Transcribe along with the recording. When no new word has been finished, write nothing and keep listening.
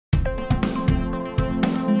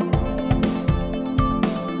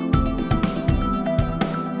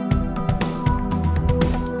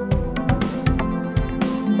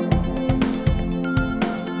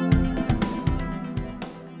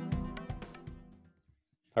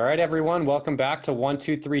All right, everyone, welcome back to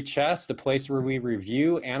 123 Chess, the place where we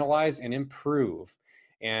review, analyze, and improve.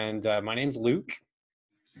 And my name's Luke.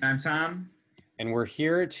 And I'm Tom. And we're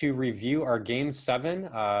here to review our Game 7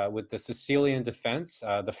 with the Sicilian defense,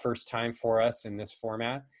 the first time for us in this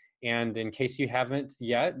format. And in case you haven't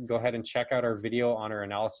yet, go ahead and check out our video on our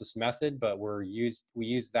analysis method, but we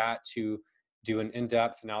use that to do an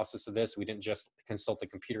in-depth analysis of this. We didn't just consult the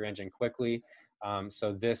computer engine quickly.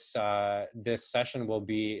 So this session will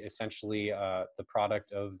be essentially the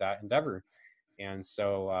product of that endeavor. And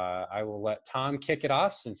so I will let Tom kick it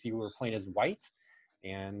off since you were playing as white,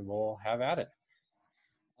 and we'll have at it.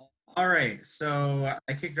 All right, so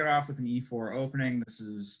I kicked it off with an E4 opening. This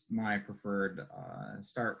is my preferred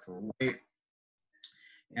start for white.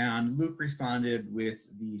 And Luke responded with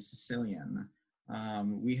the Sicilian.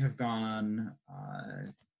 We've gone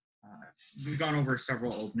over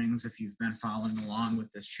several openings if you've been following along with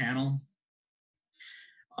this channel.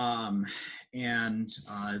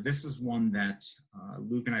 This is one that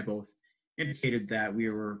Luke and I both indicated that we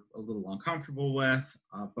were a little uncomfortable with,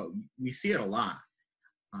 but we see it a lot.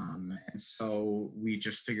 And so we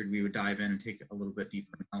just figured we would dive in and take a little bit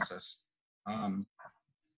deeper analysis.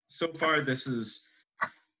 So far, this is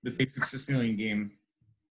the basic Sicilian game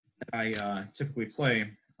that I typically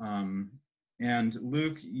play. And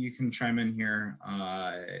Luke, you can chime in here,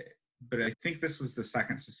 but I think this was the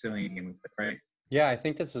second Sicilian game we played, right? Yeah, I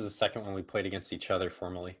think this is the second one we played against each other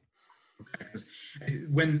formally. Okay, because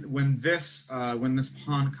when this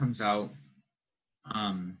pawn comes out,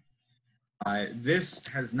 this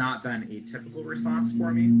has not been a typical response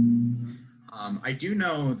for me. I do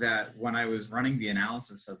know that when I was running the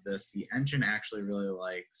analysis of this, the engine actually really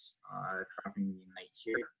likes dropping the knight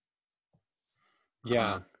here.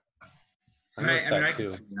 Yeah. I can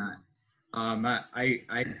see that.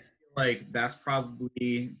 I feel like that's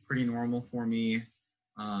probably pretty normal for me,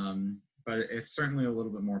 but it's certainly a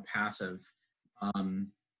little bit more passive.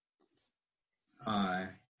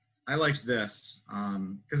 I liked this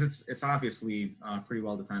because it's obviously pretty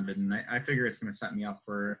well defended, and I figure it's going to set me up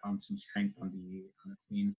for some strength on the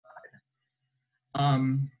queen side,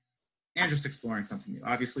 and just exploring something new.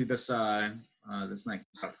 Obviously, this this knight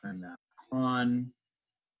can defend that pawn.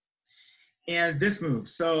 And this move.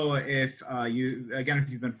 So if if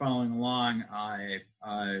you've been following along,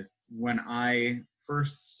 when I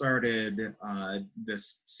first started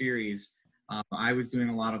this series, I was doing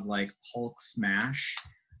a lot of like Hulk smash,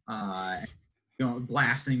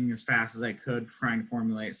 blasting as fast as I could, trying to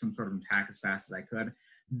formulate some sort of attack as fast as I could.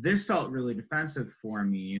 This felt really defensive for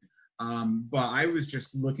me, but I was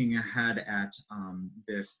just looking ahead at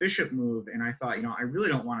this bishop move, and I thought, I really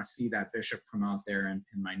don't want to see that bishop come out there and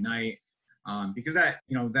pin my knight. Because that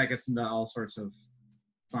gets into all sorts of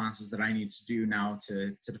responses that I need to do now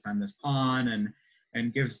to defend this pawn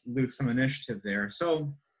and gives Luke some initiative there.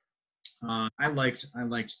 So I liked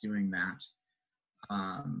doing that.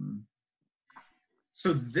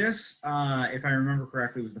 So this, if I remember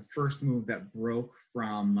correctly, was the first move that broke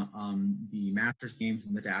from the Masters games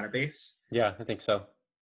in the database. Yeah, I think so.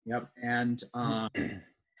 Yep, and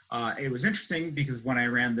it was interesting because when I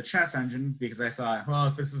ran the chess engine, because I thought, well,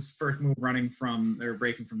 if this is the first move running from or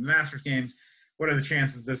breaking from the Masters games, what are the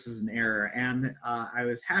chances this was an error? And I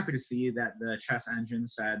was happy to see that the chess engine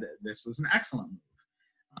said this was an excellent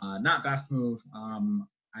move, not best move.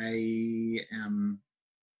 I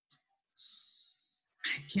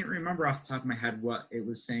can't remember off the top of my head what it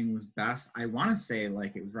was saying was best. I want to say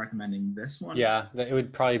like it was recommending this one. Yeah, it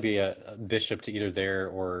would probably be a bishop to either there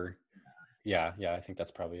or. Yeah, I think that's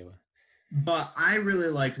probably it. But I really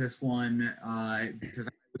like this one because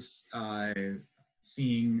I was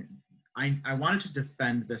seeing, I wanted to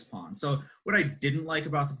defend this pawn. So what I didn't like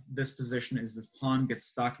about this position is this pawn gets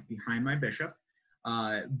stuck behind my bishop.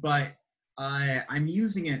 But I'm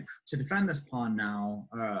using it to defend this pawn now.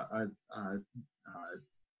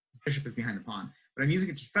 Bishop is behind the pawn. But I'm using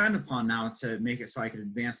it to defend the pawn now to make it so I could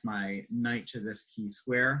advance my knight to this key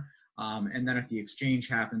square. And then if the exchange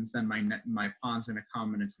happens, then my pawn's going to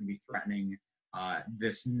come and it's going to be threatening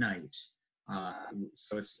this knight.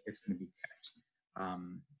 So it's going to be kicked.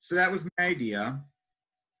 So that was my idea.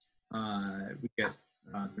 We get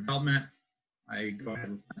development. I go ahead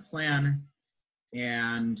with my plan.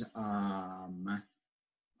 And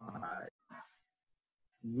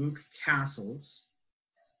Luke castles.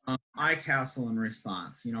 I castle in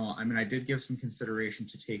response. I did give some consideration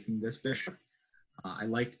to taking this bishop. I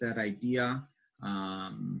liked that idea,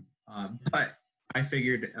 but I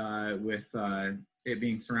figured with it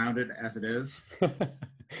being surrounded as it is.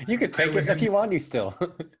 You could take it if you want to still.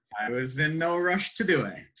 I was in no rush to do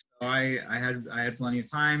it. I had plenty of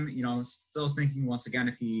time, you know, still thinking once again,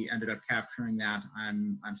 if he ended up capturing that,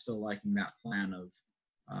 I'm still liking that plan of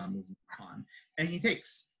moving on. And he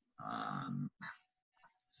takes.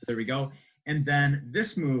 So there we go. And then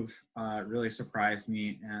this move really surprised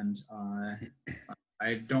me, and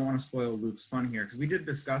I don't want to spoil Luke's fun here, because we did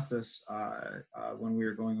discuss this when we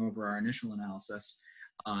were going over our initial analysis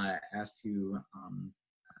as to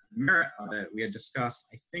merit that we had discussed.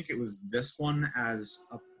 I think it was this one as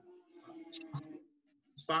a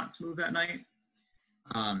spot to move that night.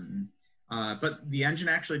 But the engine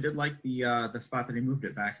actually did like the spot that he moved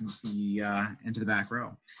it back into the back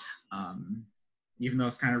row, even though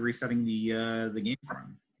it's kind of resetting the game for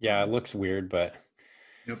him. Yeah, it looks weird, but.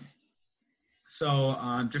 Yep.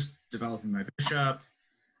 So just developing my bishop.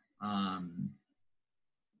 I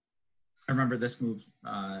remember this move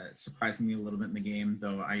surprising me a little bit in the game,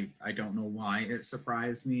 though I don't know why it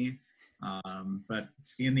surprised me. But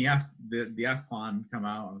seeing the F pawn come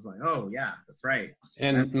out, I was like, oh yeah, that's right.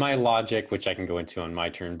 And my logic, which I can go into on my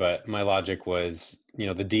turn, but my logic was, you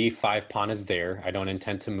know, the D5 pawn is there. I don't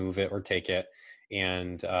intend to move it or take it.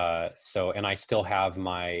 And and I still have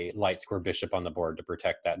my light square bishop on the board to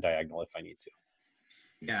protect that diagonal if I need to.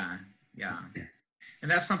 Yeah, yeah.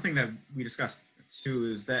 And that's something that we discussed too,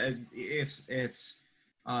 is that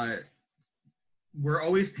we're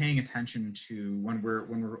always paying attention to when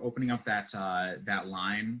we're opening up that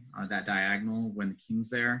line, that diagonal when the king's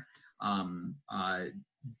there.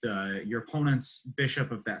 Your opponent's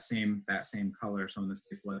bishop of that same color, so in this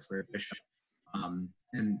case, light square bishop.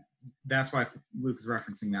 And that's why Luke is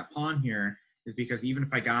referencing that pawn here, is because even if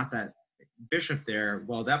I got that bishop there,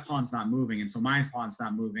 well, that pawn's not moving, and so my pawn's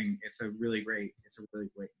not moving. It's a really great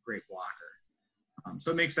blocker.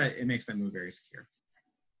 So it makes that move very secure.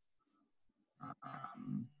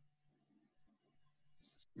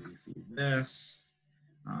 So you see this.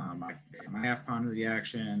 My F pawn to the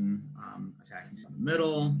action, attacking down the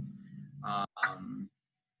middle.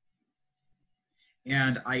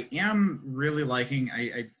 And I am really liking,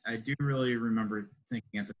 I do really remember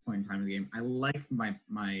thinking at this point in time of the game, I like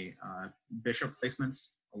my bishop placements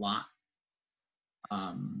a lot.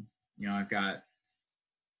 You know, I've got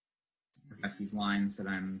these lines that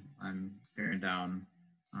I'm bearing down.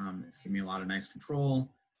 It's giving me a lot of nice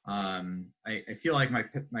control. I feel like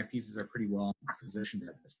my pieces are pretty well positioned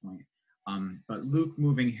at this point. But Luke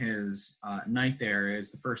moving his knight there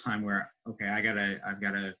is the first time where, okay, I've got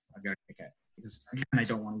to pick it, because again, I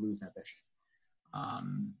don't want to lose that bishop.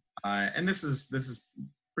 And this is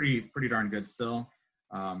pretty darn good still.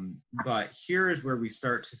 But here is where we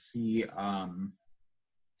start to see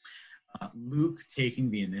Luke taking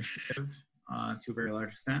the initiative to a very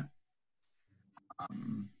large extent.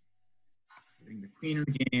 Getting the queen in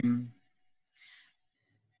the game.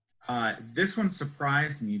 This one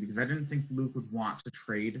surprised me because I didn't think Luke would want to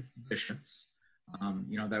trade bishops.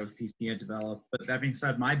 You know, that was a piece he had developed. But that being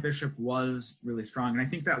said, my bishop was really strong. And I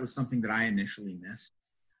think that was something that I initially missed,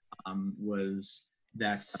 was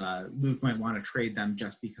that Luke might want to trade them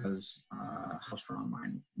just because how strong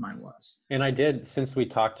mine was. And I did, since we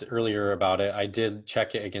talked earlier about it, I did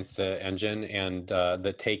check it against the engine, and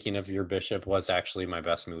the taking of your bishop was actually my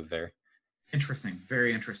best move there. Interesting,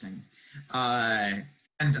 very interesting. So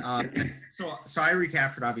I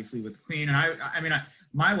recaptured obviously with the queen, and I mean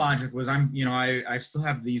my logic was I still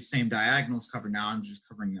have these same diagonals covered now. I'm just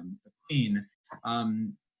covering them with the queen.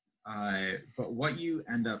 But what you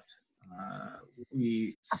end up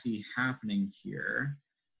we see happening here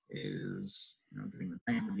is, you know, getting the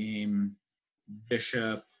knight in the game,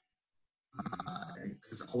 bishop,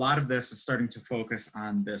 because a lot of this is starting to focus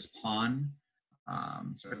on this pawn,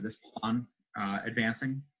 this pawn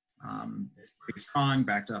advancing. It's pretty strong,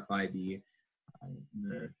 backed up by the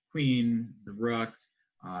queen, the rook.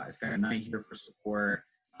 It's got a knight here for support,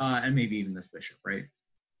 and maybe even this bishop, right?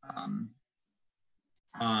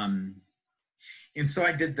 And so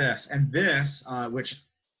I did this, and this, which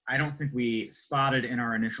I don't think we spotted in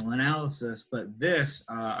our initial analysis, but this,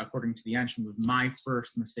 according to the engine, was my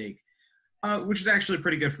first mistake, which is actually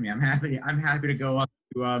pretty good for me. I'm happy to go up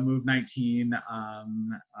to move 19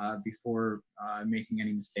 before making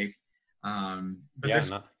any mistake. But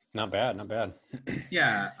yeah, not bad.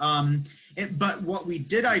 Yeah, but what we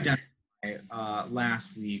did identify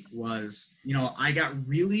last week was, you know, I got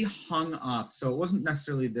really hung up. So it wasn't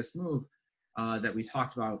necessarily this move that we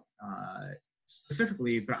talked about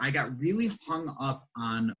specifically, but I got really hung up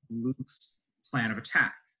on Luke's plan of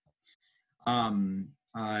attack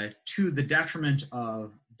to the detriment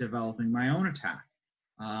of developing my own attack.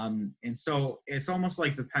 And so it's almost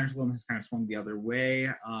like the pendulum has kind of swung the other way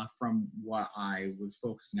from what I was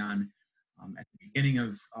focusing on. at the beginning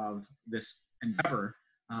of this endeavor,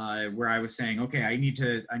 where I was saying, okay, I need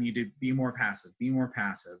to be more passive,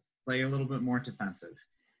 play a little bit more defensive.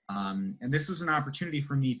 And this was an opportunity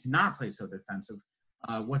for me to not play so defensive.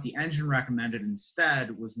 What the engine recommended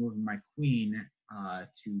instead was moving my queen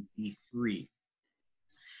to b3,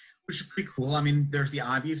 which is pretty cool. I mean, there's the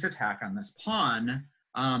obvious attack on this pawn,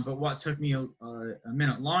 but what took me a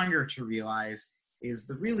minute longer to realize is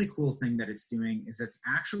the really cool thing that it's doing is it's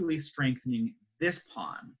actually strengthening this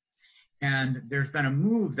pawn. And there's been a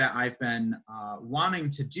move that I've been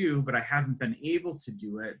wanting to do, but I haven't been able to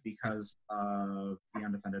do it because of the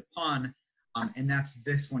undefended pawn, and that's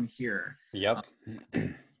this one here. Yep.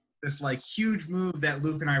 This like huge move that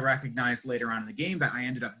Luke and I recognized later on in the game that I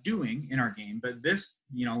ended up doing in our game, but this,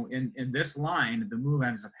 you know, in this line, the move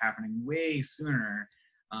ends up happening way sooner,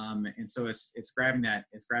 and so it's grabbing that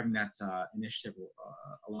initiative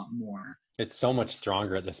a lot more. It's so much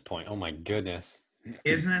stronger at this point. Oh my goodness.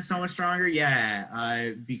 Isn't it so much stronger?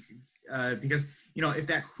 Yeah, because you know, if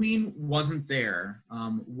that queen wasn't there,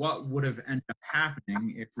 what would have ended up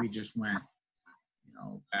happening if we just went, you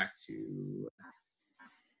know, back to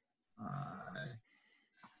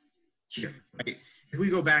here, right? If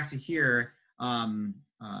we go back to here,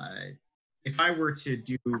 if I were to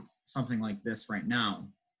do something like this right now,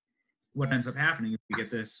 what ends up happening is we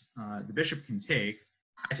get this, the bishop can take,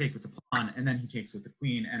 I take with the pawn, and then he takes with the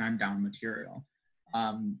queen, and I'm down material.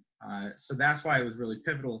 So that's why it was really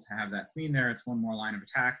pivotal to have that queen there. It's one more line of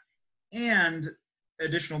attack, and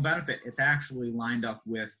additional benefit, it's actually lined up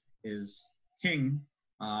with his king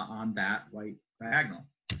on that white diagonal.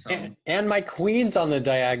 So, and my queen's on the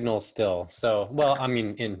diagonal still. So, well, I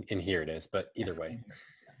mean, in here it is, but either way.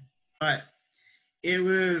 But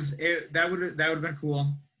that would have been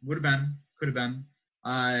cool. Could have been.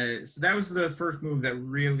 So that was the first move that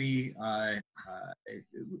really, I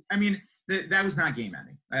mean, that was not game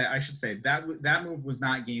ending. I should say that move was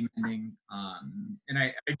not game ending. And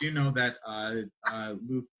I do know that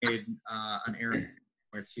Luke made an error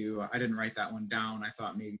or two. I didn't write that one down. I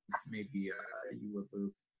thought maybe you would,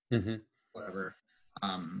 Luke. Mm-hmm. Whatever.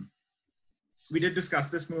 We did discuss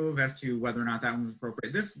this move as to whether or not that one was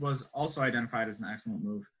appropriate. This was also identified as an excellent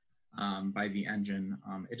move by the engine.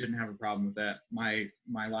 It didn't have a problem with that. My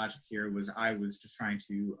logic here was I was just trying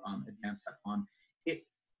to advance that pawn.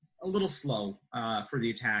 A little slow for the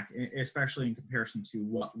attack, especially in comparison to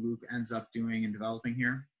what Luke ends up doing and developing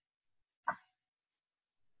here.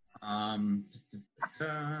 And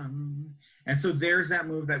so there's that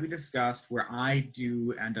move that we discussed where I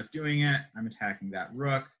do end up doing it. I'm attacking that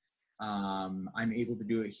rook. I'm able to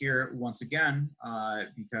do it here once again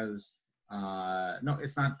because no,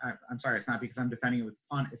 it's not. I'm sorry, it's not because I'm defending it with the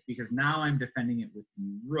pawn. It's because now I'm defending it with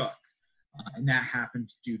the rook, and that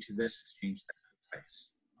happened due to this exchange that took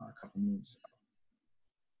place a couple moves ago.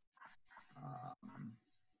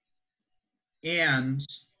 And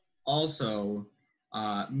also,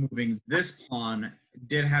 moving this pawn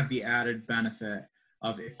did have the added benefit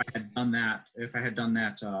of if I had done that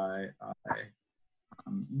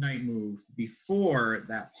knight move before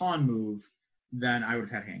that pawn move, then I would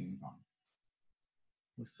have had hanging pawn.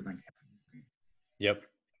 Yep.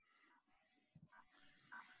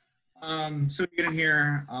 So to get in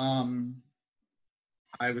here, I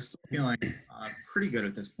was still feeling pretty good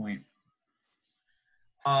at this point.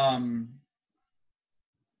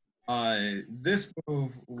 This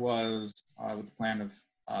move was with the plan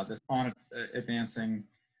of this pawn advancing,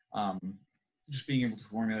 just being able to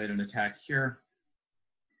formulate an attack here.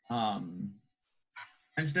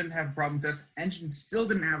 Engine didn't have a problem with this. Engine still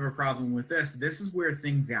didn't have a problem with this. This is where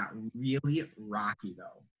things got really rocky,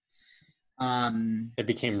 though. It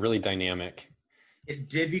became really dynamic. It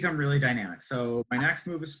did become really dynamic. So my next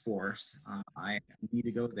move is forced. I need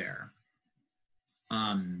to go there.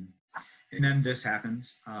 And then this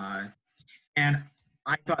happens. And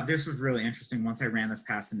I thought this was really interesting once I ran this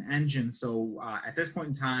past an engine. So at this point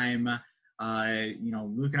in time, you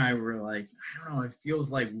know, Luke and I were like, I don't know, it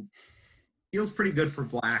feels pretty good for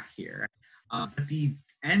black here. But the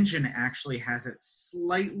engine actually has it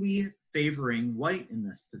slightly favoring white in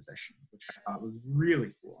this position, which I thought was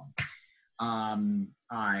really cool.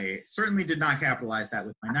 I certainly did not capitalize that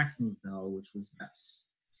with my next move, though, which was this.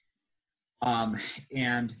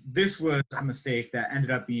 And this was a mistake that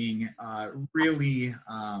ended up being really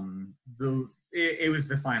it was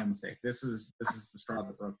the final mistake. This is the straw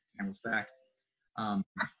that broke the camel's back.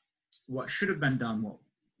 What should have been done, what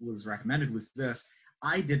was recommended, was this.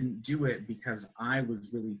 I didn't do it because I was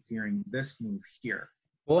really fearing this move here.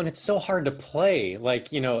 Well, and it's so hard to play,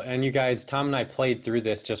 like, you know, and you guys, Tom and I played through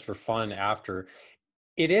this just for fun after.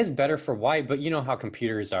 It is better for white, but you know how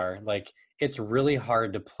computers are. Like, it's really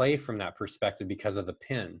hard to play from that perspective because of the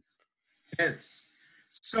pin. It is.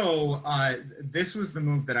 So this was the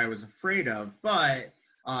move that I was afraid of, but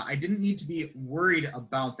I didn't need to be worried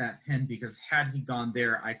about that pin because had he gone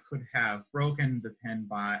there, I could have broken the pin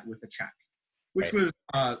with a check, which Right. was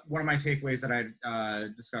one of my takeaways that I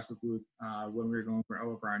discussed with Luke when we were going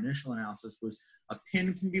over our initial analysis was a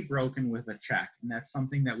pin can be broken with a check, and that's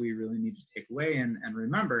something that we really need to take away and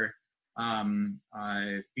remember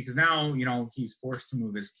because now, you know, he's forced to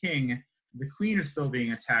move his king. The queen is still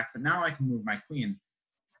being attacked, but now I can move my queen.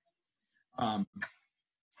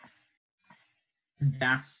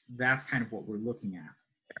 That's kind of what we're looking at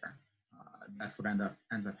there. That's what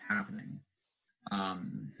ends up happening.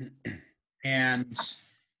 And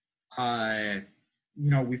you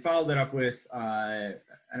know, we followed it up with an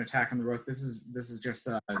attack on the rook. This is just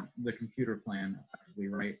the computer plan, effectively,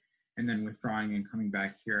 right? And then withdrawing and coming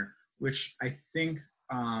back here, which I think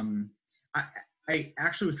I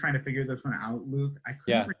actually was trying to figure this one out, Luke. I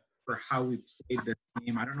couldn't remember how we played this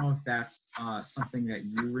game. I don't know if that's something that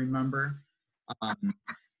you remember. But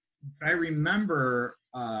I remember,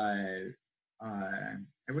 I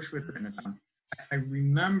wish we had written it down. I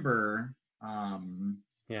remember.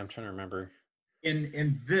 Yeah, I'm trying to remember.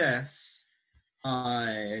 In this,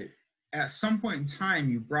 at some point in time,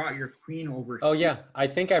 you brought your queen over. Oh yeah, I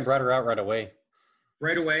think I brought her out right away.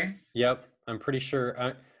 Right away? Yep, I'm pretty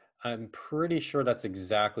sure. I'm pretty sure that's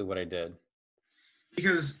exactly what I did.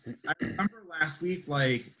 Because I remember last week,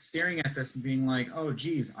 like, staring at this and being like, oh,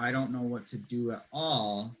 geez, I don't know what to do at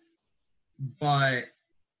all. But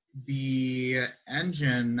the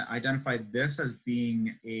engine identified this as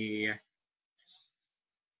being a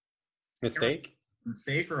mistake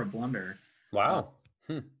or a blunder. Wow.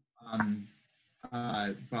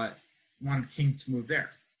 But wanted king to move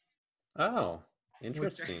there. Oh,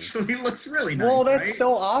 interesting. Which actually looks really nice. Well, that's right?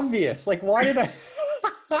 so obvious. Like, why did I?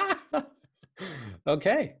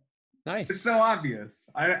 Okay, nice. It's so obvious.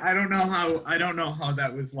 I don't know how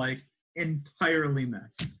that was like entirely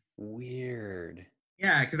missed. Weird.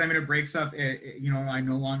 Yeah, because I mean it breaks up. You know, I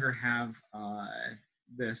no longer have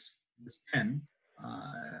this pin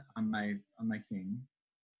on my king.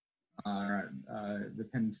 The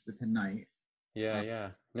pin knight. Yeah.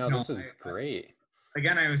 No, this is great.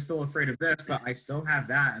 Again, I was still afraid of this, but I still have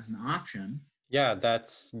that as an option. Yeah,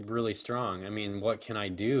 that's really strong. I mean, what can I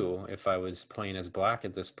do if I was playing as black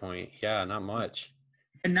at this point? Yeah, not much.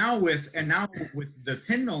 And now with the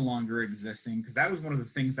pin no longer existing, because that was one of the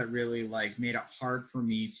things that really like made it hard for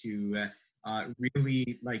me to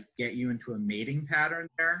really like get you into a mating pattern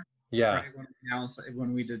there. Yeah. Right,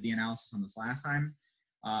 when we did the analysis on this last time.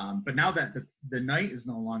 But now that the knight is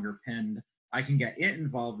no longer pinned, I can get it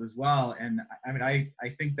involved as well. And I mean, I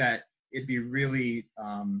think that it'd be really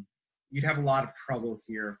you'd have a lot of trouble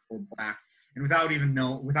here for black, and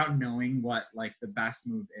without knowing what like the best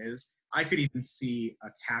move is, I could even see a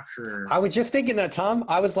capture. I was just thinking that, Tom.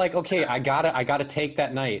 I was like, okay, I gotta take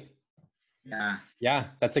that knight. Yeah,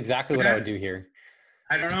 that's exactly what I would do here.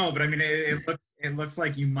 I don't know, but I mean, it looks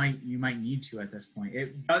like you might need to at this point.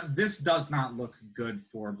 This does not look good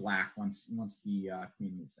for black once the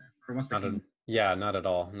queen moves in, or once the king. Yeah, not at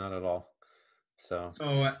all, not at all.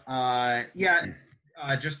 So yeah,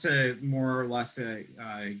 just to more or less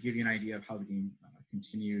give you an idea of how the game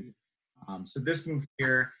continued. So this move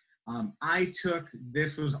here, I took.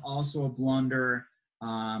 This was also a blunder.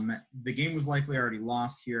 The game was likely already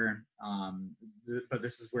lost here, but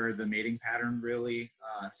this is where the mating pattern really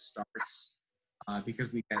starts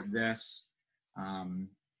because we get this. And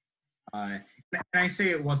I say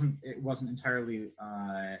it wasn't entirely.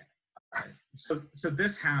 So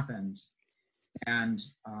this happened, and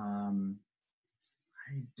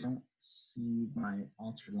I don't see my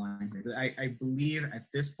altered line here. But I believe at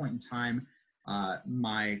this point in time,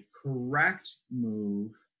 my correct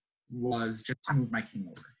move was just to move my king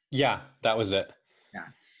over. Yeah, that was it. Yeah.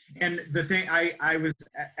 And the thing, I was,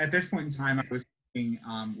 at this point in time, I was thinking,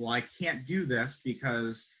 well, I can't do this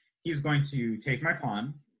because he's going to take my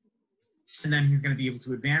pawn, and then he's going to be able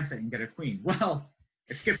to advance it and get a queen. Well,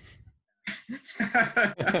 I skipped.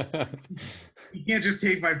 You can't just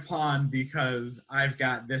take my pawn because I've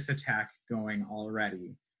got this attack going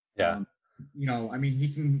already. Yeah. You know, I mean, he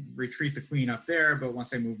can retreat the queen up there, but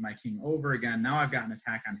once I move my king over again, now I've got an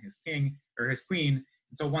attack on his king or his queen.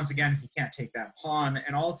 And so once again, he can't take that pawn.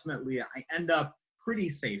 And ultimately, I end up pretty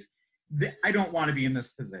safe. I don't want to be in this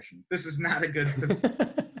position. This is not a good position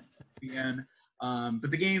to be in. But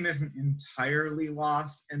the game isn't entirely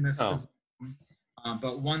lost in this position.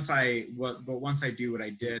 But once I do what I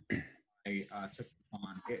did, I took the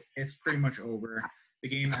pawn. It's pretty much over. the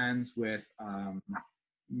game ends with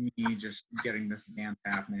me just getting this dance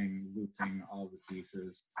happening, looting all the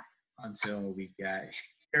pieces until we get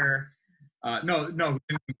here. No, we didn't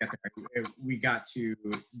get there. We got to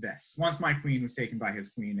this. Once my queen was taken by his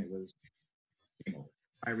queen, it was game over.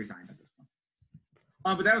 I resigned at this point.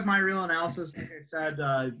 But that was my real analysis. Like I said,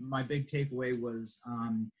 my big takeaway was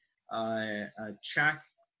a check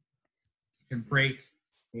can break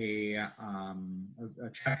a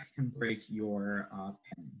check can break your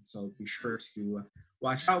pin. So be sure to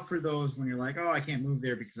watch out for those when you're like, oh, I can't move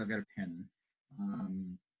there because I've got a pin.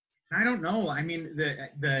 I don't know. I mean,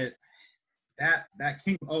 that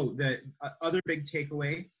king. Oh, the other big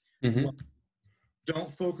takeaway. Mm-hmm. Was,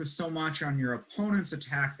 don't focus so much on your opponent's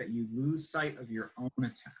attack that you lose sight of your own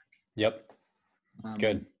attack. Yep.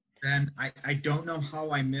 Good. And I don't know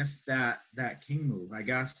how I missed that king move. I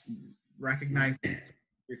guess recognize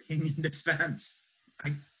your king in defense.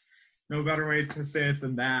 No better way to say it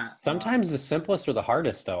than that. Sometimes the simplest or the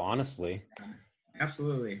hardest, though, honestly.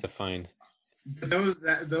 Absolutely. To find. But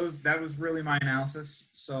that was really my analysis.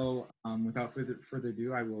 So without further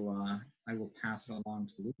ado, I will pass it along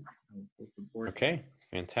to Luke. Okay,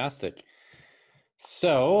 fantastic.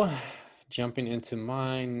 So jumping into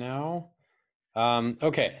mine now.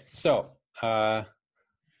 Okay, so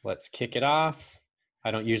let's kick it off.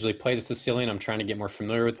 I don't usually play the Sicilian. I'm trying to get more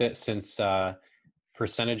familiar with it since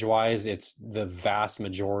percentage-wise, it's the vast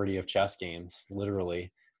majority of chess games,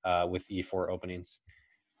 literally, with E4 openings.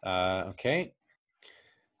 Okay.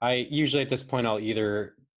 I usually at this point I'll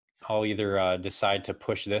either decide to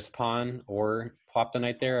push this pawn or plop the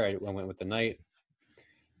knight there. I went with the knight.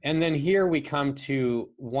 And then here we come to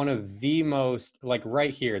one of the most, like right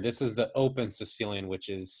here, this is the open Sicilian, which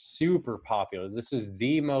is super popular. This is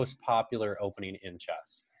the most popular opening in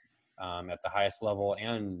chess at the highest level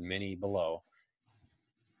and many below.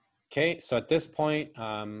 Okay, so at this point,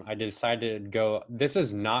 I decided to go, this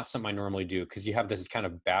is not something I normally do because you have this kind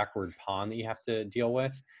of backward pawn that you have to deal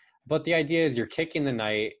with. But the idea is you're kicking the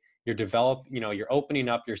knight, you're opening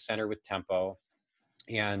up your center with tempo.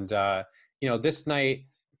 And, this knight,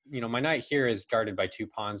 my knight here is guarded by two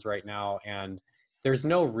pawns right now, and there's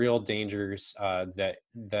no real dangers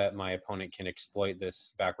that my opponent can exploit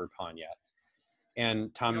this backward pawn yet.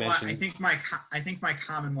 And Tom mentioned, I think my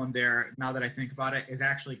common one there, now that I think about it, is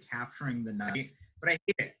actually capturing the knight. But I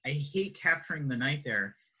hate it. I hate capturing the knight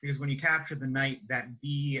there because when you capture the knight, that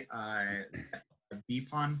B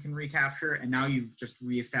pawn can recapture, and now you've just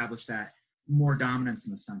reestablished that more dominance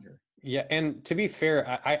in the center. Yeah, and to be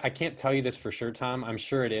fair, I can't tell you this for sure, Tom. I'm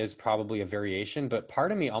sure it is probably a variation, but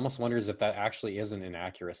part of me almost wonders if that actually is an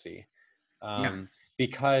inaccuracy.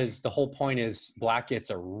 Because the whole point is black gets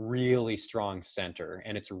a really strong center,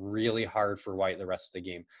 and it's really hard for white the rest of the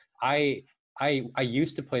game. I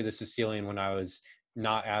used to play the Sicilian when I was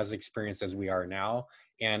not as experienced as we are now,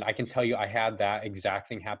 and I can tell you I had that exact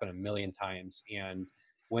thing happen a million times. And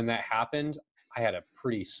when that happened, I had a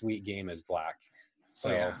pretty sweet game as black. So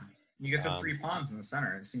yeah. You get the three pawns in the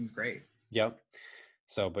center. It seems great. Yep.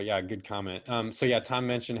 So, but yeah, good comment. So yeah, Tom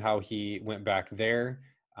mentioned how he went back there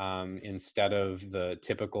instead of the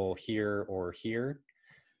typical here or here.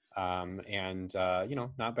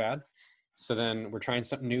 Not bad. So then we're trying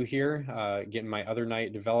something new here, getting my other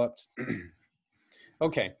knight developed.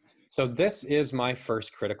 Okay, so this is my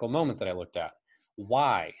first critical moment that I looked at.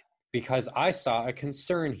 Why? Because I saw a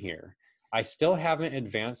concern here. I still haven't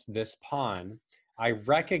advanced this pawn. I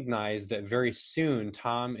recognize that very soon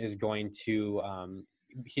Tom is going to,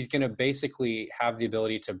 he's going to basically have the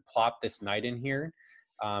ability to plop this knight in here.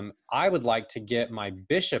 I would like to get my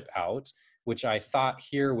bishop out, which I thought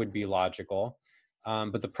here would be logical.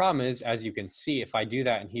 But the problem is, as you can see, if I do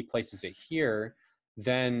that and he places it here,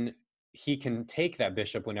 then he can take that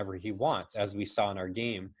bishop whenever he wants, as we saw in our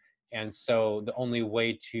game. And so the only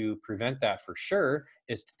way to prevent that for sure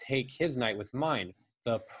is to take his knight with mine.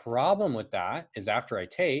 The problem with that is after I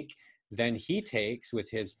take, then he takes with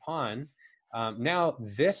his pawn. Now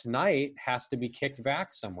this knight has to be kicked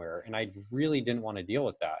back somewhere, and I really didn't want to deal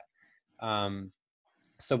with that.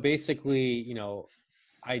 So basically,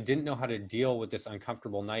 I didn't know how to deal with this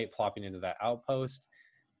uncomfortable knight plopping into that outpost.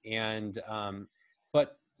 And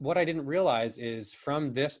but what I didn't realize is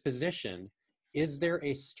from this position, is there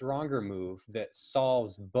a stronger move that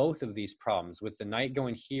solves both of these problems with the knight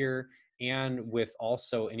going here and with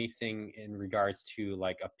also anything in regards to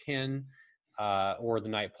like a pin or the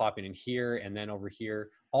knight plopping in here and then over here,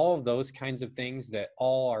 all of those kinds of things that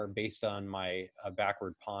all are based on my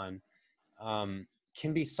backward pawn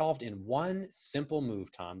can be solved in one simple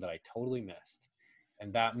move, Tom, that I totally missed.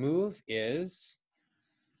 And that move is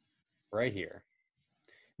right here.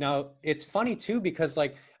 Now, it's funny too, because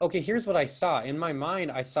like, okay, here's what I saw. In my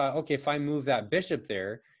mind, I saw, okay, if I move that bishop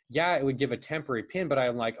there, yeah, it would give a temporary pin, but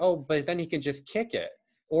I'm like, oh, but then he can just kick it,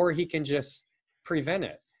 or he can just prevent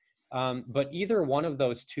it. But either one of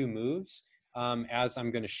those two moves, as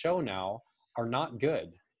I'm going to show now, are not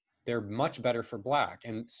good. They're much better for black.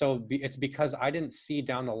 And so it's because I didn't see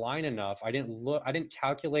down the line enough. I didn't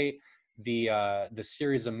calculate the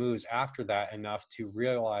series of moves after that enough to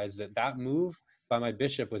realize that that move by my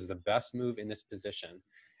bishop was the best move in this position.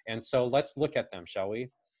 And so let's look at them, shall we?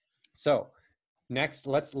 So next,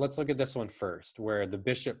 let's look at this one first, where the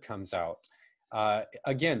bishop comes out.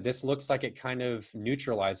 Again, this looks like it kind of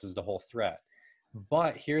neutralizes the whole threat.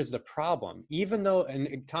 But here's the problem. Even though,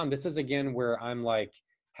 and Tom, this is again where I'm like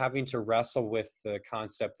having to wrestle with the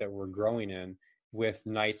concept that we're growing in with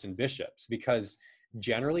knights and bishops, because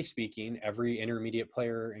generally speaking, every intermediate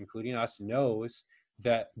player, including us, knows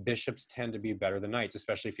that bishops tend to be better than knights,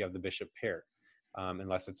 especially if you have the bishop pair,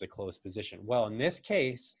 unless it's a closed position. Well, in this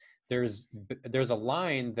case, there's a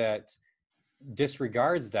line that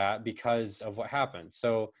disregards that because of what happens.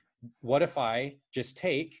 So what if I just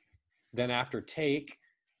take, then after take,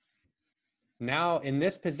 now in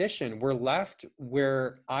this position, we're left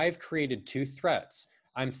where I've created two threats.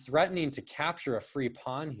 I'm threatening to capture a free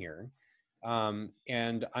pawn here.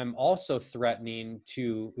 And I'm also threatening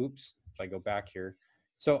to, oops, if I go back here.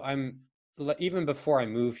 So even before I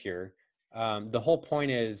move here, the whole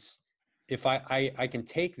point is if I can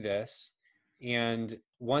take this, and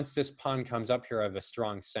once this pawn comes up here, I have a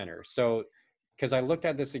strong center. So, because I looked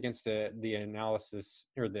at this against the analysis,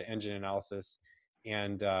 or the engine analysis,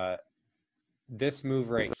 and this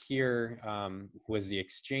move right here was the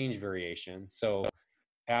exchange variation. So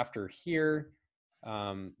after here,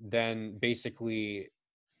 then basically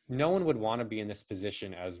no one would want to be in this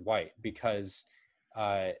position as white, because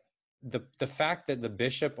the fact that the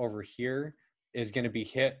bishop over here is going to be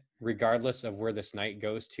hit regardless of where this knight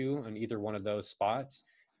goes to on either one of those spots.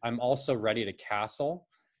 I'm also ready to castle,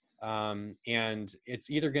 and it's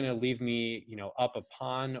either going to leave me, up a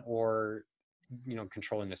pawn, or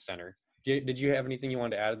controlling the center. Did you have anything you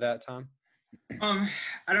wanted to add to that, Tom?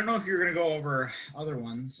 I don't know if you're going to go over other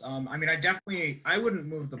ones. I mean, I wouldn't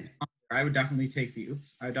move the pawn. I would definitely take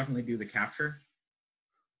I would definitely do the capture.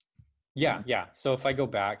 Yeah, yeah. So if I go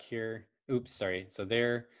back here, oops, sorry. So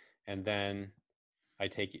there, and then I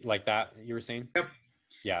take it like that, you were saying? Yep.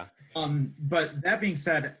 Yeah. But that being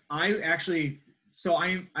said, I'm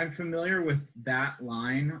familiar with that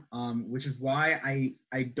line, which is why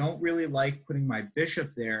I don't really like putting my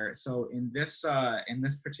bishop there. So in this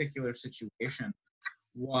particular situation,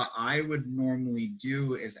 what I would normally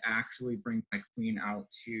do is actually bring my queen out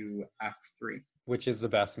to f3, which is the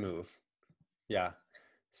best move. Yeah.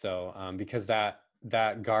 So because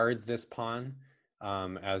that guards this pawn,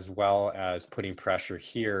 as well as putting pressure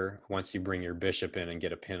here once you bring your bishop in and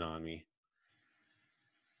get a pin on me.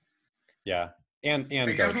 Yeah. And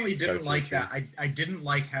I definitely didn't like that. I didn't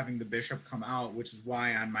like having the bishop come out, which is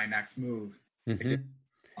why on my next move. Mm-hmm.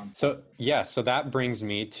 So yeah, so that brings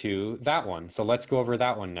me to that one. So let's go over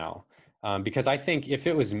that one now, because I think if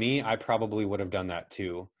it was me, I probably would have done that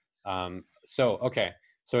too. Okay.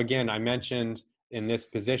 So again, I mentioned in this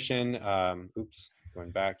position, oops,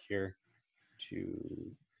 going back here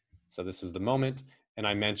so this is the moment. And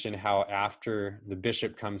I mentioned how after the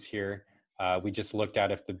bishop comes here, we just looked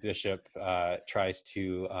at if the bishop tries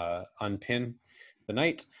to unpin the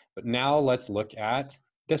knight. But now let's look at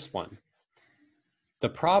this one. The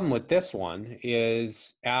problem with this one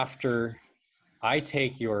is after I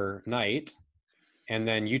take your knight and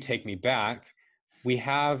then you take me back, we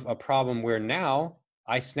have a problem where now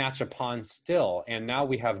I snatch a pawn still, and now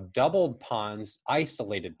we have doubled pawns,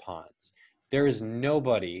 isolated pawns. There is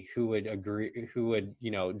nobody who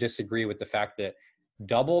would disagree with the fact that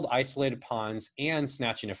doubled isolated pawns and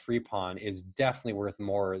snatching a free pawn is definitely worth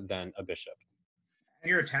more than a bishop. And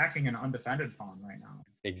you're attacking an undefended pawn right now.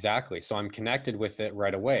 Exactly. So I'm connected with it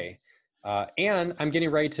right away. And I'm getting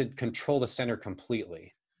ready to control the center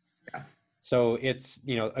completely. Yeah. So it's,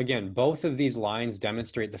 again, both of these lines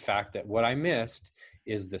demonstrate the fact that what I missed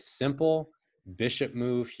is the simple bishop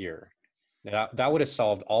move here. That would have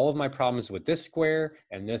solved all of my problems with this square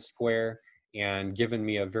and this square, and given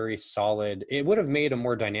me a very solid, it would have made a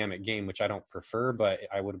more dynamic game, which I don't prefer, but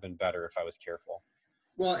I would have been better if I was careful.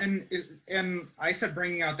 Well, and I said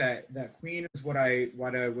bringing out that queen is what I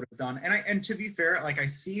would have done. And to be fair, like I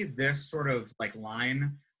see this sort of like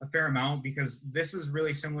line a fair amount, because this is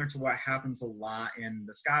really similar to what happens a lot in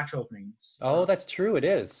the Scotch openings. Oh, that's true. It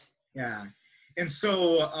is. Yeah. And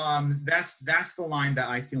so that's the line that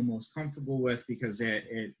I feel most comfortable with, because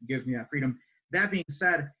it gives me that freedom. that being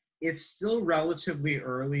said, it's still relatively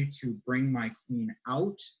early to bring my queen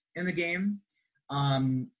out in the game.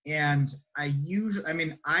 And I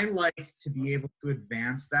mean, I like to be able to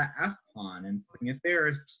advance that F pawn, and putting it there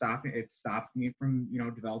is it stopped me from,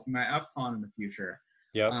 developing my F pawn in the future.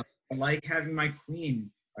 Yep. I like having my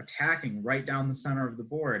queen attacking right down the center of the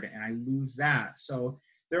board, and I lose that. So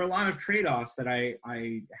there are a lot of trade-offs that I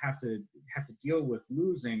have to deal with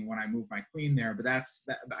losing when I move my queen there, but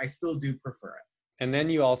I still do prefer it. And then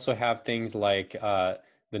you also have things like the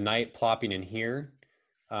knight plopping in here.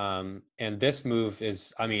 And this move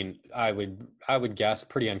is, I mean, I would guess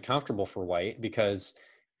pretty uncomfortable for white, because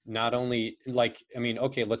not only, like, I mean,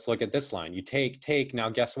 okay, let's look at this line. You take, now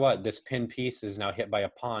guess what? This pin piece is now hit by a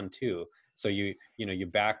pawn too. So you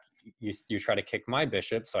try to kick my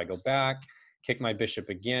bishop. So I go back, kick my bishop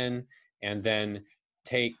again, and then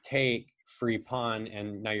take, free pawn,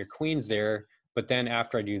 and now your queen's there. But then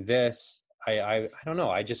after I do this, I don't know,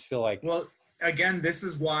 I just feel like, well, again, this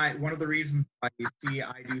is why, one of the reasons why you see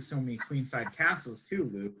I do so many queenside castles too,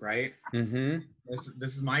 Luke, right? mm-hmm.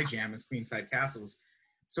 This is my jam, is queenside castles.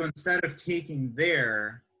 So instead of taking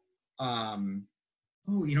there, oh,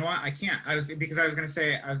 you know what? I can't. I was gonna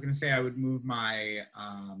say I would move my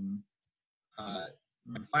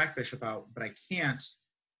my black bishop out, but I can't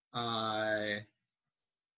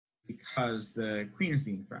because the queen is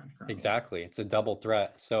being threatened currently. Exactly. It's a double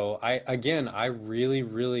threat. So I really,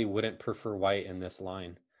 really wouldn't prefer white in this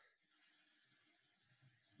line.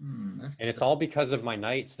 And it's all because of my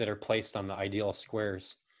knights that are placed on the ideal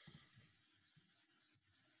squares.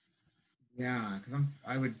 Yeah, because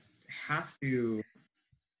I would have to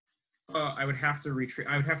retreat.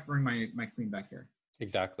 I would have to bring my queen back here.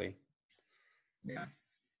 Exactly. Yeah.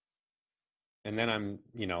 And then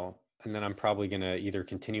I'm probably going to either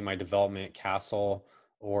continue my development castle,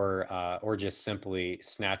 or just simply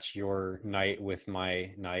snatch your knight with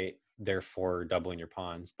my knight, therefore doubling your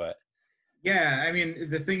pawns. But yeah, I mean,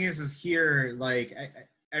 the thing is here, like,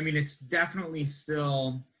 I mean, it's definitely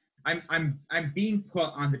still, I'm being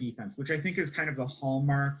put on the defense, which I think is kind of the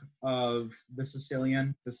hallmark of the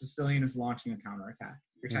Sicilian. The Sicilian is launching a counterattack.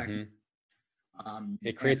 You're attacking. Mm-hmm.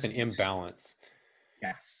 It creates an imbalance.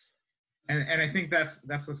 Yes. And I think that's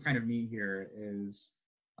what's kind of neat here is,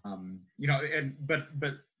 but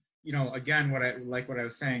again, what I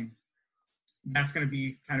was saying, that's going to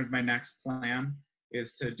be kind of my next plan,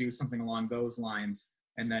 is to do something along those lines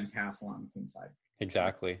and then castle on the king side.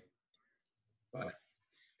 Exactly. But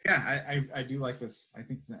yeah, I do like this. I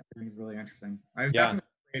think it's really interesting. I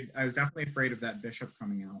was definitely afraid of that bishop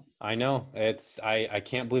coming out. I know, I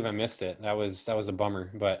can't believe I missed it. That was a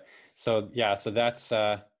bummer. But so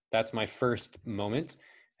that's my first moment.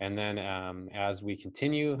 And then as we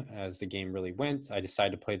continue, as the game really went, I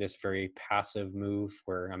decided to play this very passive move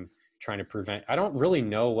where I'm trying to prevent. I don't really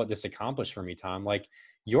know what this accomplished for me, Tom. Like,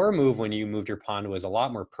 your move when you moved your pawn was a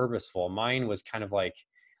lot more purposeful. Mine was kind of like,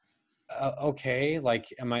 okay,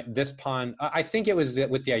 like, this pawn, I think it was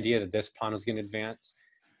with the idea that this pawn was going to advance.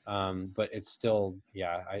 But it's still,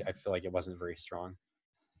 yeah, I feel like it wasn't very strong.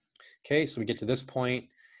 Okay, so we get to this point,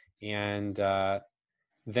 and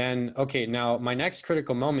then, okay, now my next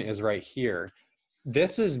critical moment is right here.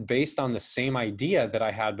 This is based on the same idea that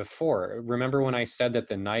I had before. Remember when I said that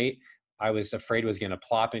the knight I was afraid was going to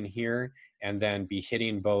plop in here and then be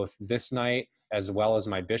hitting both this knight as well as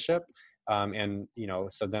my bishop? And,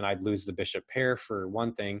 so then I'd lose the bishop pair for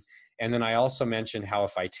one thing. And then I also mentioned how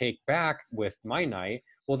if I take back with my knight,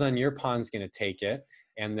 well, then your pawn's going to take it.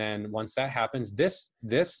 And then once that happens, this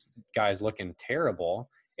guy's looking terrible.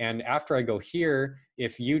 And after I go here,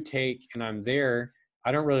 if you take and I'm there,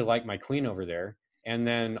 I don't really like my queen over there. And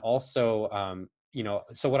then also,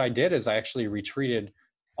 so what I did is I actually retreated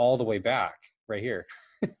all the way back right here,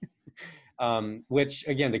 which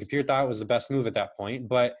again, the computer thought was the best move at that point.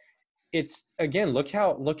 But it's, again, look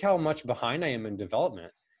how much behind I am in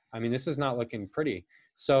development. I mean, this is not looking pretty.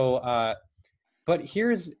 So, but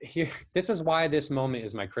this is why this moment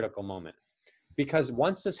is my critical moment, because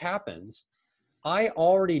once this happens, I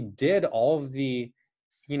already did all of the,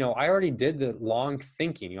 I already did the long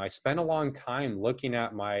thinking. I spent a long time looking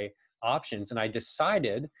at my options, and I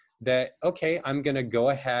decided that, okay, I'm going to go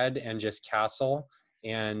ahead and just castle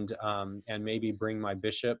and maybe bring my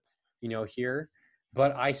bishop, here.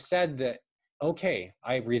 But I said that, okay,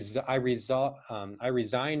 I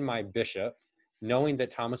resign my bishop, knowing that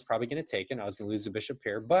Tom was probably going to take it. I was going to lose the bishop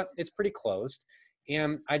pair, but it's pretty closed.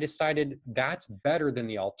 And I decided that's better than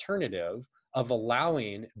the alternative of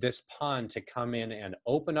allowing this pawn to come in and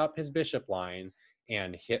open up his bishop line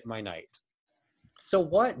and hit my knight. So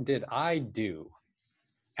what did I do?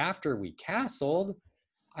 After we castled,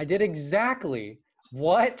 I did exactly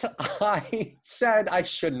what I said I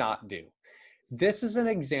should not do. This is an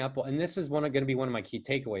example, and this is going to be one of my key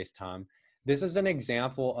takeaways, Tom. This is an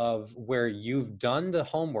example of where you've done the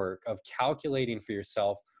homework of calculating for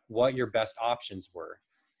yourself what your best options were.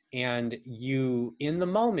 And you, in the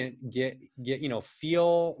moment, get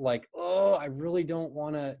feel like, oh, I really don't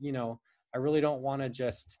want to, I really don't want to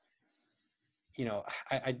just,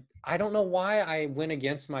 I don't know why I went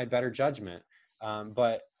against my better judgment.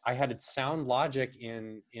 But I had sound logic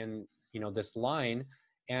in this line,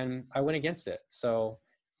 and I went against it. So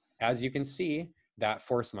as you can see, that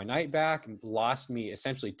forced my knight back, lost me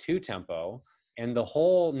essentially 2 tempo, and the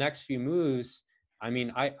whole next few moves, I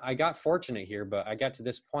mean, I got fortunate here, but I got to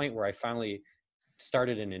this point where I finally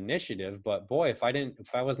started an initiative. But boy, if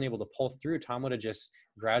I wasn't able to pull through, Tom would have just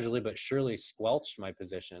gradually but surely squelched my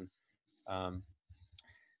position.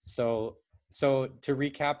 So to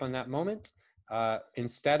recap on that moment,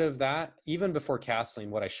 instead of that, even before castling,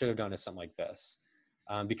 what I should have done is something like this.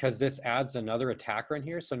 Because this adds another attacker in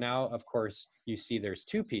here. So now, of course, you see there's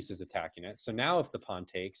 2 pieces attacking it. So now if the pawn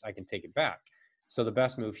takes, I can take it back. So the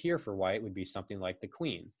best move here for white would be something like the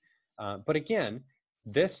queen. But again,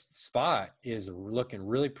 this spot is looking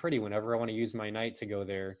really pretty whenever I want to use my knight to go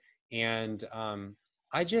there. And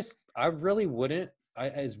I really wouldn't,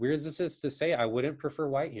 as weird as this is to say, I wouldn't prefer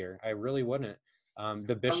white here. I really wouldn't.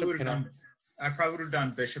 The bishop can... I probably would have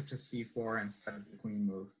done bishop to c4 instead of the queen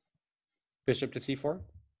move. Bishop to c4?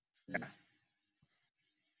 Yeah.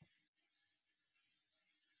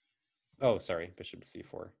 Oh, sorry, bishop to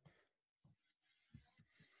c4.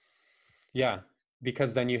 Yeah,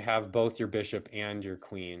 because then you have both your bishop and your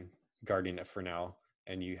queen guarding it for now,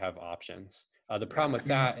 and you have options. The problem with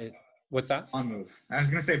that is, what's that? Pawn move. I was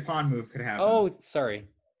going to say pawn move could happen. Oh, sorry.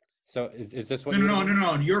 So is this what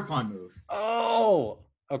No, your pawn move. Oh,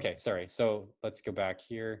 okay, sorry. So let's go back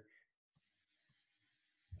here.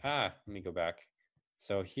 Let me go back.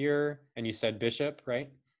 So here, and you said bishop, right?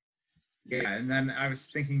 Yeah, and then I was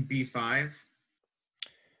thinking b5.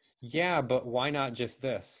 Yeah, but why not just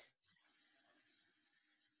this?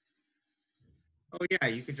 Oh yeah,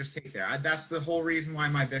 you could just take there. That's the whole reason why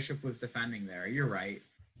my bishop was defending there. You're right.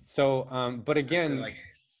 So, but again,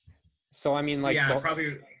 so I mean, like, yeah,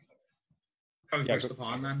 probably push the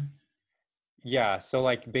pawn then. Yeah, so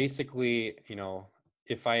like basically,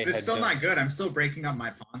 if I it's still not good. I'm still breaking up my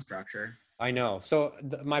pawn structure. I know. So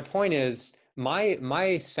my point is,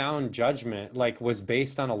 my sound judgment was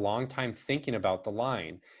based on a long time thinking about the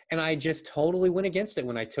line, and I just totally went against it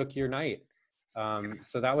when I took your knight.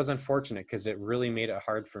 So that was unfortunate because it really made it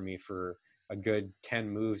hard for me for a good 10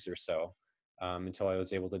 moves or so, until I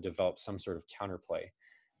was able to develop some sort of counterplay.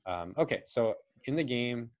 Okay, so in the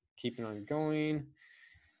game, keeping on going,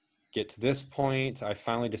 get to this point, I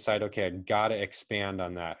finally decide, okay, I gotta expand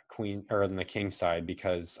on that queen or on the king side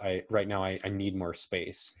because right now I need more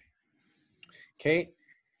space. Okay,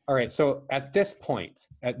 all right. So at this point,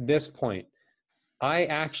 I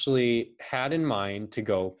actually had in mind to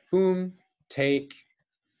go boom, take.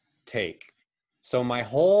 So my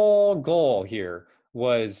whole goal here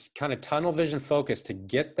was kind of tunnel vision focused to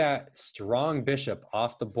get that strong bishop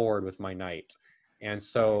off the board with my knight. And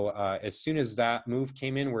so as soon as that move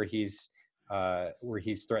came in where he's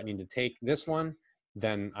threatening to take this one,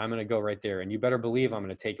 then I'm going to go right there. And you better believe I'm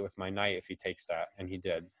going to take it with my knight if he takes that. And he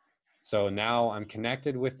did. So now I'm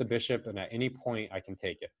connected with the bishop, and at any point I can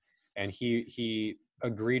take it. And he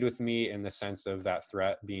agreed with me in the sense of that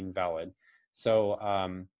threat being valid. So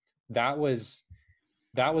that was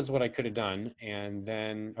what I could have done. And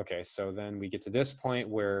then, okay, so then we get to this point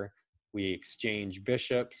where we exchange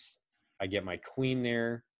bishops. I get my queen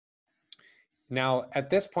there. Now, at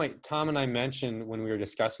this point, Tom and I mentioned when we were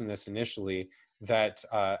discussing this initially that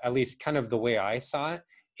at least kind of the way I saw it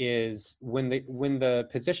is when the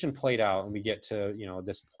position played out and we get to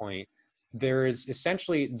this point, there is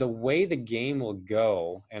essentially the way the game will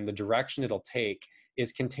go and the direction it'll take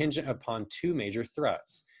is contingent upon 2 major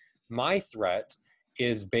threats. My threat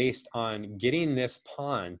is based on getting this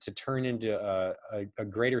pawn to turn into a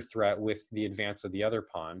greater threat with the advance of the other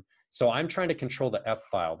pawn. So I'm trying to control the F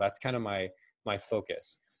file. That's kind of my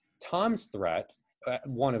focus. Tom's threat,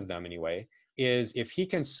 one of them anyway, is if he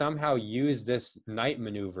can somehow use this knight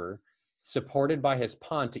maneuver supported by his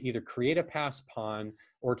pawn to either create a passed pawn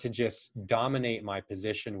or to just dominate my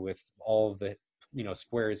position with all of the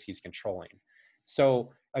squares he's controlling.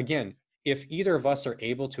 So again, if either of us are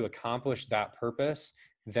able to accomplish that purpose,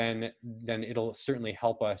 then it'll certainly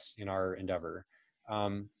help us in our endeavor.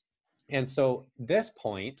 And so this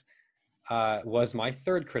point was my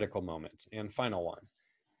 3rd critical moment and final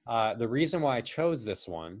one. The reason why I chose this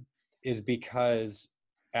one is because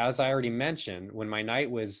as I already mentioned, when my knight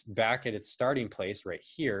was back at its starting place right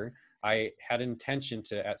here, I had intention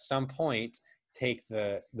to, at some point, take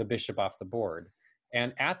the bishop off the board.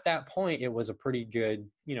 And at that point, it was a pretty good,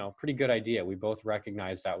 pretty good idea. We both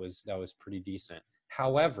recognized that was pretty decent.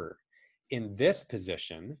 However, in this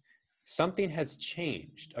position, something has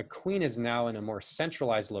changed. A queen is now in a more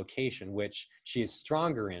centralized location, which she is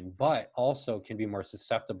stronger in, but also can be more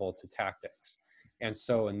susceptible to tactics. And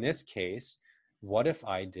so in this case, what if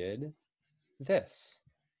I did this?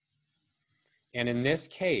 And in this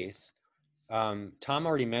case, Tom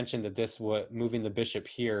already mentioned that this moving the bishop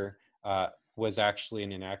here was actually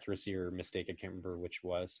an inaccuracy or mistake. I can't remember which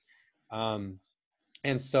was.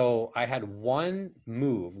 And so I had one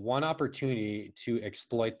move, one opportunity to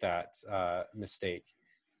exploit that mistake,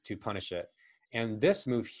 to punish it. And this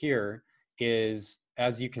move here is,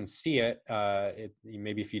 as you can see it,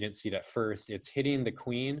 maybe if you didn't see it at first, it's hitting the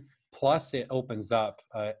queen, plus it opens up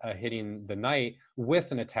hitting the knight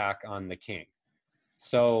with an attack on the king.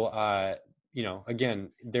 So, again,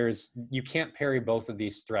 you can't parry both of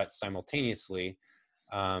these threats simultaneously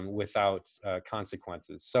without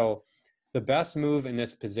consequences. So the best move in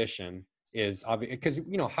this position is obvious, because,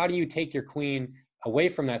 how do you take your queen away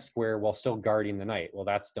from that square while still guarding the knight? Well,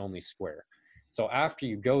 that's the only square. So after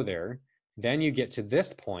you go there, then you get to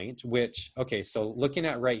this point, which, okay, so looking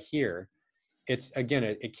at right here, it's, again,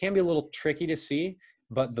 it can be a little tricky to see,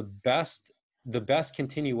 but the best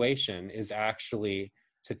continuation is actually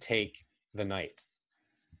to take the knight.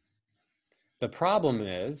 The problem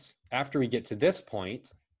is, after we get to this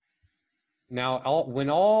point, now when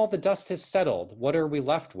all the dust has settled, what are we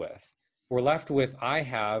left with? We're left with, I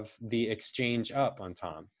have the exchange up on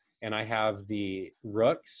Tom, and I have the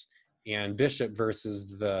rooks and bishop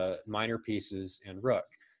versus the minor pieces and rook.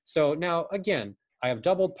 So now, again, I have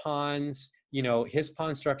doubled pawns, his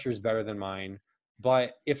pawn structure is better than mine,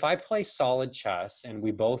 but if I play solid chess and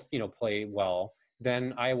we both, play well,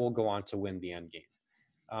 then I will go on to win the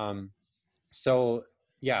endgame. So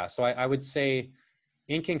yeah, so I would say,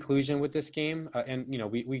 in conclusion with this game, and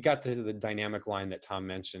we got to the dynamic line that Tom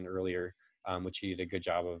mentioned earlier, which he did a good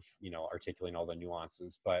job of articulating all the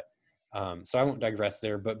nuances. But so I won't digress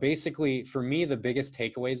there. But basically, for me, the biggest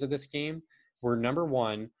takeaways of this game were, number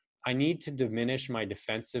one, I need to diminish my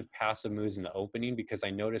defensive passive moves in the opening, because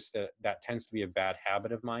I noticed that tends to be a bad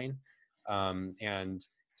habit of mine. And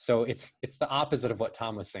so it's the opposite of what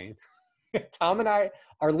Tom was saying. Tom and I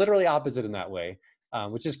are literally opposite in that way,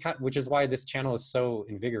 which is why this channel is so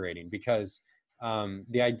invigorating, because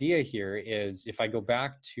the idea here is, if I go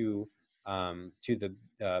back to the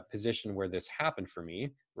position where this happened for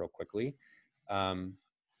me real quickly.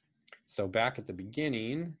 So back at the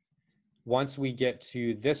beginning, once we get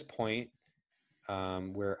to this point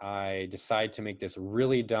where I decide to make this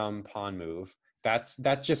really dumb pawn move, that's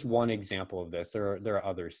just one example of this. There are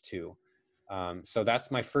others too. So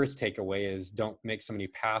that's my first takeaway, is don't make so many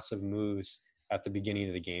passive moves at the beginning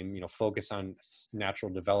of the game, focus on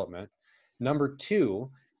natural development. Number two,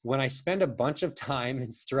 when I spend a bunch of time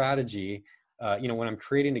in strategy, when I'm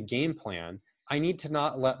creating a game plan, I need to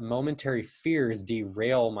not let momentary fears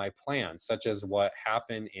derail my plans, such as what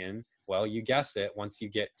happened in, well, you guessed it, once you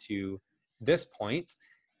get to this point,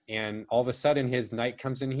 and all of a sudden his knight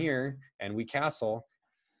comes in here and we castle.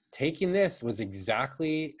 Taking this was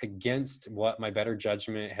exactly against what my better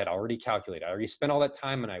judgment had already calculated. I already spent all that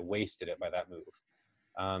time and I wasted it by that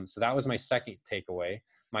move. So that was my second takeaway.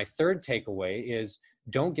 My third takeaway is,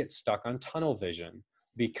 don't get stuck on tunnel vision,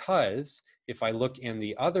 because if I look in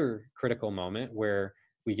the other critical moment where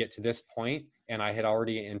we get to this point and I had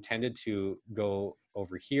already intended to go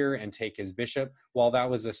over here and take his bishop, while that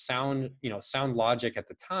was a sound logic at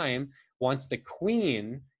the time, once the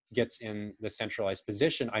queen gets in the centralized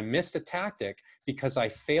position, I missed a tactic because I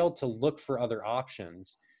failed to look for other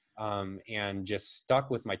options and just stuck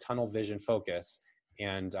with my tunnel vision focus.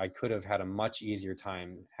 And I could have had a much easier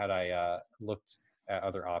time had I looked at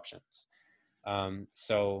other options.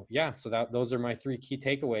 So yeah, so those are my three key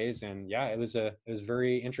takeaways, and yeah, it was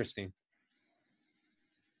very interesting.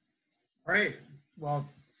 All right. Well,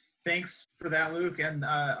 thanks for that, Luke. And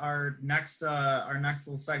our next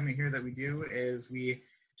little segment here that we do is, we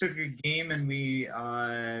took a game and we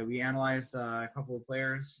analyzed a couple of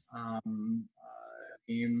players. One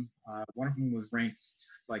of them was ranked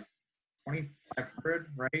like 2,500,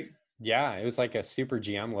 right? Yeah, it was like a super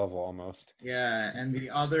GM level almost. Yeah, and the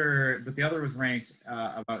other was ranked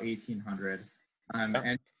about 1,800. Yep.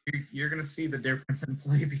 And you're gonna see the difference in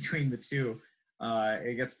play between the two.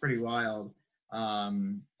 It gets pretty wild.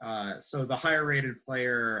 So the higher rated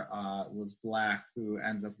player was Black, who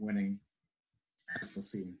ends up winning, as we'll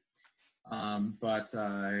see. But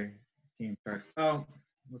game starts out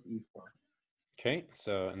with e4. Okay,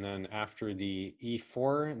 so and then after the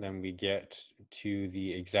e4, then we get to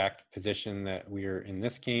the exact position that we are in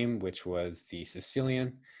this game, which was the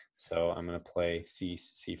Sicilian. So I'm going to play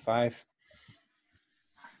c5.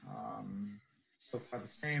 So far the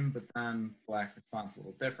same, but then black responds a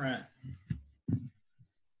little different.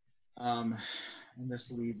 And this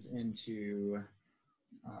leads into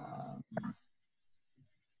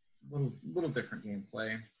little different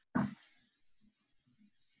gameplay.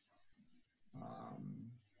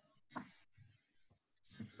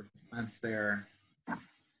 Some for defense there.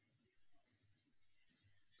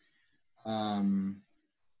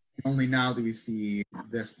 Only now do we see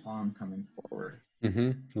this pawn coming forward.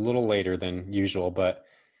 A little later than usual, but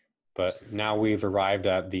now we've arrived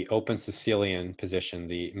at the open Sicilian position,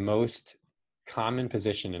 the most common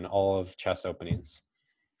position in all of chess openings.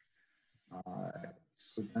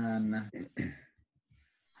 So then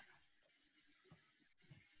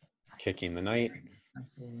kicking the knight.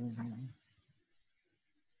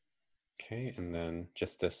 Okay, and then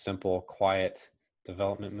just a simple, quiet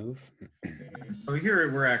development move. So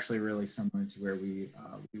here we're actually really similar to where we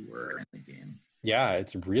were in the game. Yeah,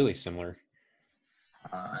 it's really similar.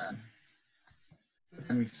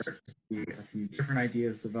 Then we start to see a few different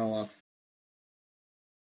ideas develop.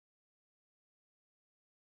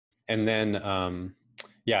 And then,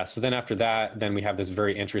 yeah, so then after that, then we have this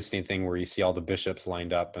very interesting thing where you see all the bishops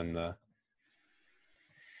lined up and the...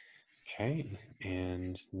 Okay,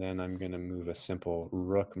 and then I'm going to move a simple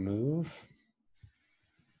rook move.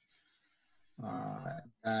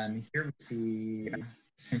 And here we see an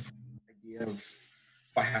idea of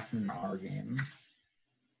what happened in our game.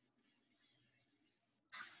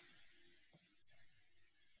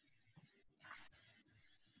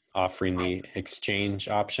 Offering the exchange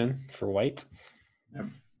option for white. Yep.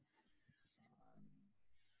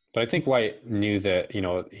 But I think white knew that, you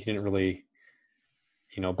know, he didn't really,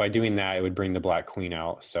 you know, by doing that, it would bring the black queen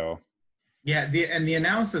out, so. Yeah, the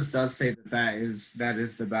analysis does say that is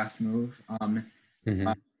the best move.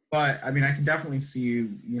 But I mean, I can definitely see,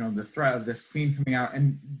 you know, the threat of this queen coming out,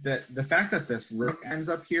 and the fact that this rook ends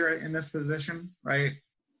up here in this position, right?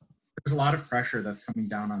 There's a lot of pressure that's coming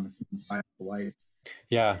down on the queen side of the white.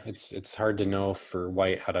 Yeah, it's hard to know for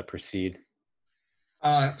white how to proceed.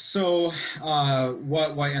 So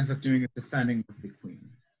what white ends up doing is defending with the queen.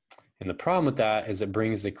 And the problem with that is it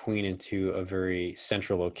brings the queen into a very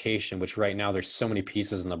central location, which right now there's so many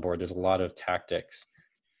pieces on the board. There's a lot of tactics.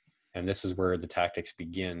 And this is where the tactics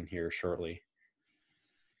begin here shortly.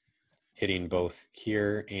 Hitting both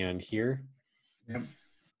here and here. Yep.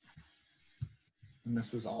 And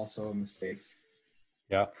this was also a mistake.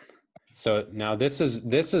 Yeah. So now this is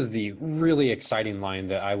the really exciting line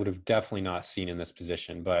that I would have definitely not seen in this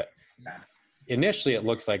position. But yeah. Initially it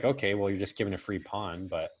looks like, okay, well, you're just giving a free pawn,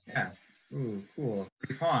 but. Yeah. Ooh, cool.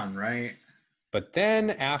 Free pawn, right? But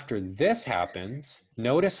then after this happens,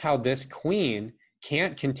 notice how this queen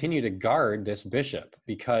can't continue to guard this bishop,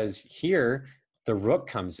 because here the rook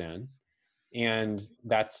comes in and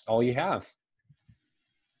that's all you have.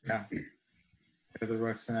 Yeah. Here the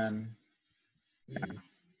rook's in. Yeah.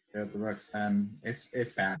 Here the rook's in.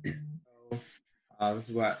 It's bad. So, this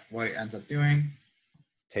is what white ends up doing.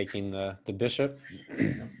 Taking the bishop.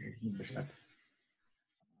 The bishop.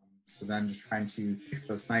 So then just trying to pick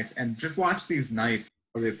those knights, and just watch these knights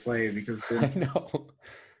how they play, because I know.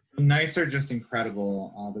 The knights are just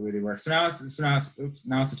incredible, the way they work. So now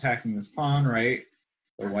it's attacking this pawn, right?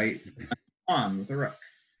 The white pawn with a rook.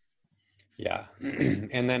 Yeah,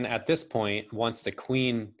 and then at this point, once the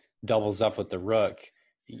queen doubles up with the rook,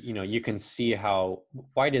 you know, you can see how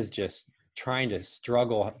white is just trying to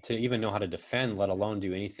struggle to even know how to defend, let alone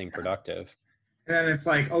do anything productive. And then it's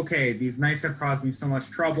like, okay, these knights have caused me so much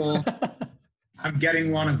trouble. I'm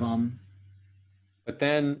getting one of them. But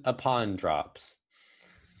then a pawn drops.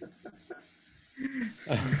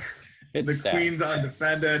 The sad. Queen's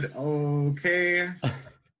undefended. Okay.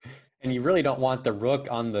 And you really don't want the rook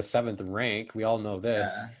on the 7th rank. We all know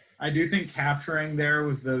this. Yeah. I do think capturing there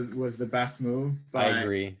was the best move. But I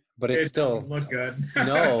agree, but it still doesn't look good.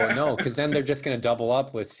 no, because then they're just going to double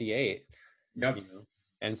up with c8. Yep. You know?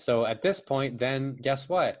 And so at this point, then guess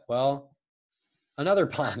what? Well, another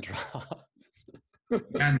pawn drops.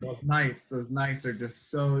 And those knights are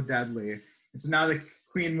just so deadly. And so now the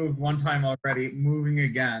queen moved one time already, moving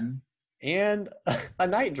again. And a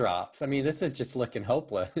knight drops. I mean, this is just looking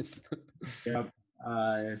hopeless. Yep.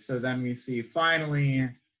 So then we see finally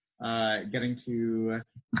getting to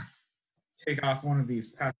take off one of these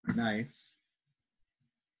pesky knights.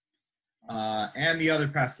 And the other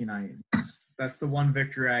pesky knights that's the one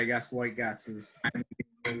victory I guess white gets, is finally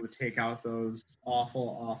being able to take out those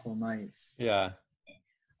awful knights. Yeah.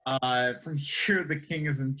 From here, the king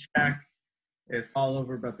is in check. It's all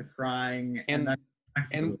over but the crying. And then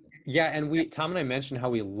yeah, and Tom and I mentioned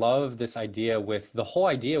how we love this idea with the whole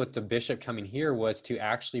idea with the bishop coming here was to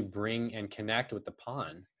actually bring and connect with the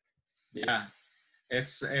pawn. Yeah,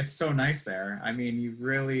 it's so nice there. I mean, you've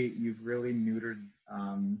really neutered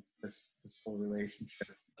this whole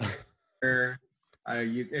relationship.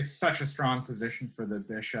 It's such a strong position for the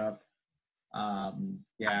bishop.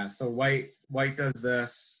 Yeah, so white does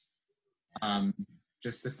this,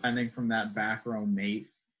 just defending from that back row mate.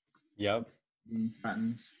 Yep.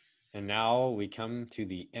 Threatened. And now we come to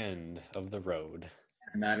the end of the road.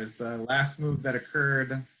 And that is the last move that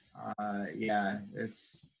occurred. Yeah,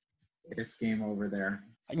 it's game over there.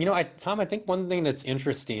 You know, Tom, I think one thing that's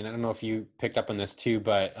interesting, I don't know if you picked up on this too,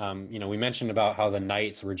 but, you know, we mentioned about how the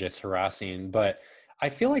knights were just harassing, but I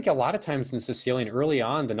feel like a lot of times in Sicilian early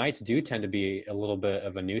on, the knights do tend to be a little bit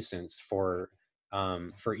of a nuisance for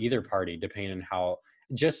either party, depending on how,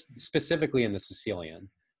 just specifically in the Sicilian.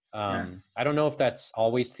 I don't know if that's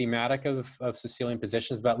always thematic of Sicilian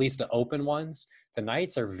positions, but at least the open ones, the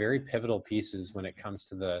knights are very pivotal pieces when it comes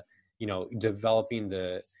to the, you know,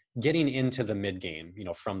 getting into the mid game, you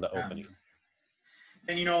know, from the opening.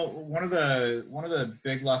 And you know, one of the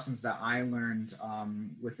big lessons that I learned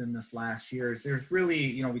within this last year is there's really,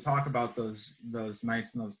 you know, we talk about those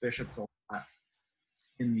knights and those bishops a lot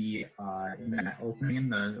in the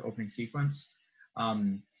opening sequence.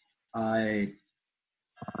 I want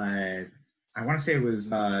to say it was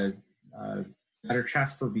Better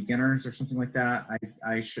Chess for Beginners or something like that.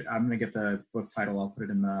 I'm gonna get the book title. I'll put it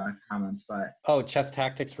in the comments. But Chess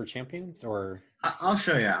Tactics for Champions, or I'll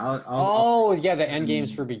show you. Yeah, the end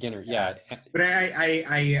games for beginner. Yeah. But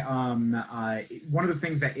one of the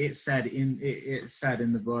things that it said in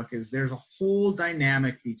the book is there's a whole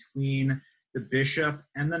dynamic between the bishop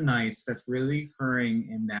and the knights that's really occurring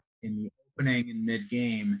in the opening and mid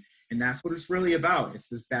game, and that's what it's really about. It's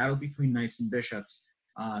this battle between knights and bishops,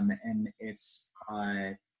 and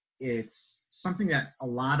it's something that a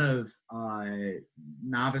lot of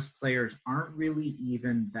novice players aren't really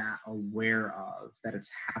even that aware of, that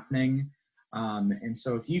it's happening. And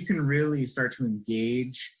so if you can really start to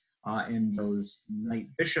engage in those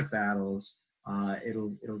knight-bishop battles,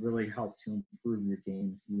 it'll really help to improve your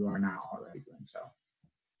game if you are not already doing so.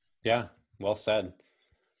 Yeah, well said.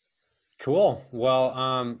 Cool.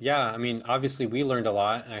 Well, yeah, I mean, obviously we learned a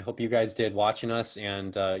lot, and I hope you guys did watching us,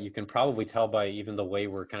 and you can probably tell by even the way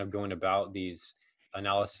we're kind of going about these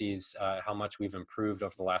analyses how much we've improved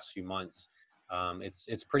over the last few months.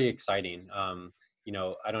 It's pretty exciting. You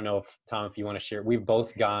know, I don't know if, Tom, if you want to share, we've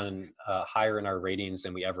both gone higher in our ratings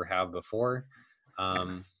than we ever have before.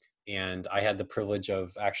 And I had the privilege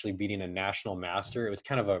of actually beating a national master. It was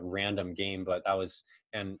kind of a random game, but that was,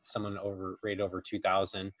 and someone rated over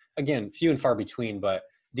 2,000. Again, few and far between, but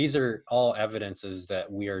these are all evidences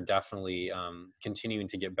that we are definitely continuing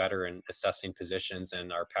to get better in assessing positions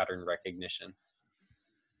and our pattern recognition.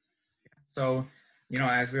 So, you know,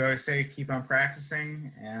 as we always say, keep on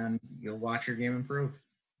practicing and you'll watch your game improve.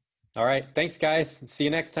 All right. Thanks, guys. See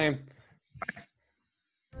you next time. Bye.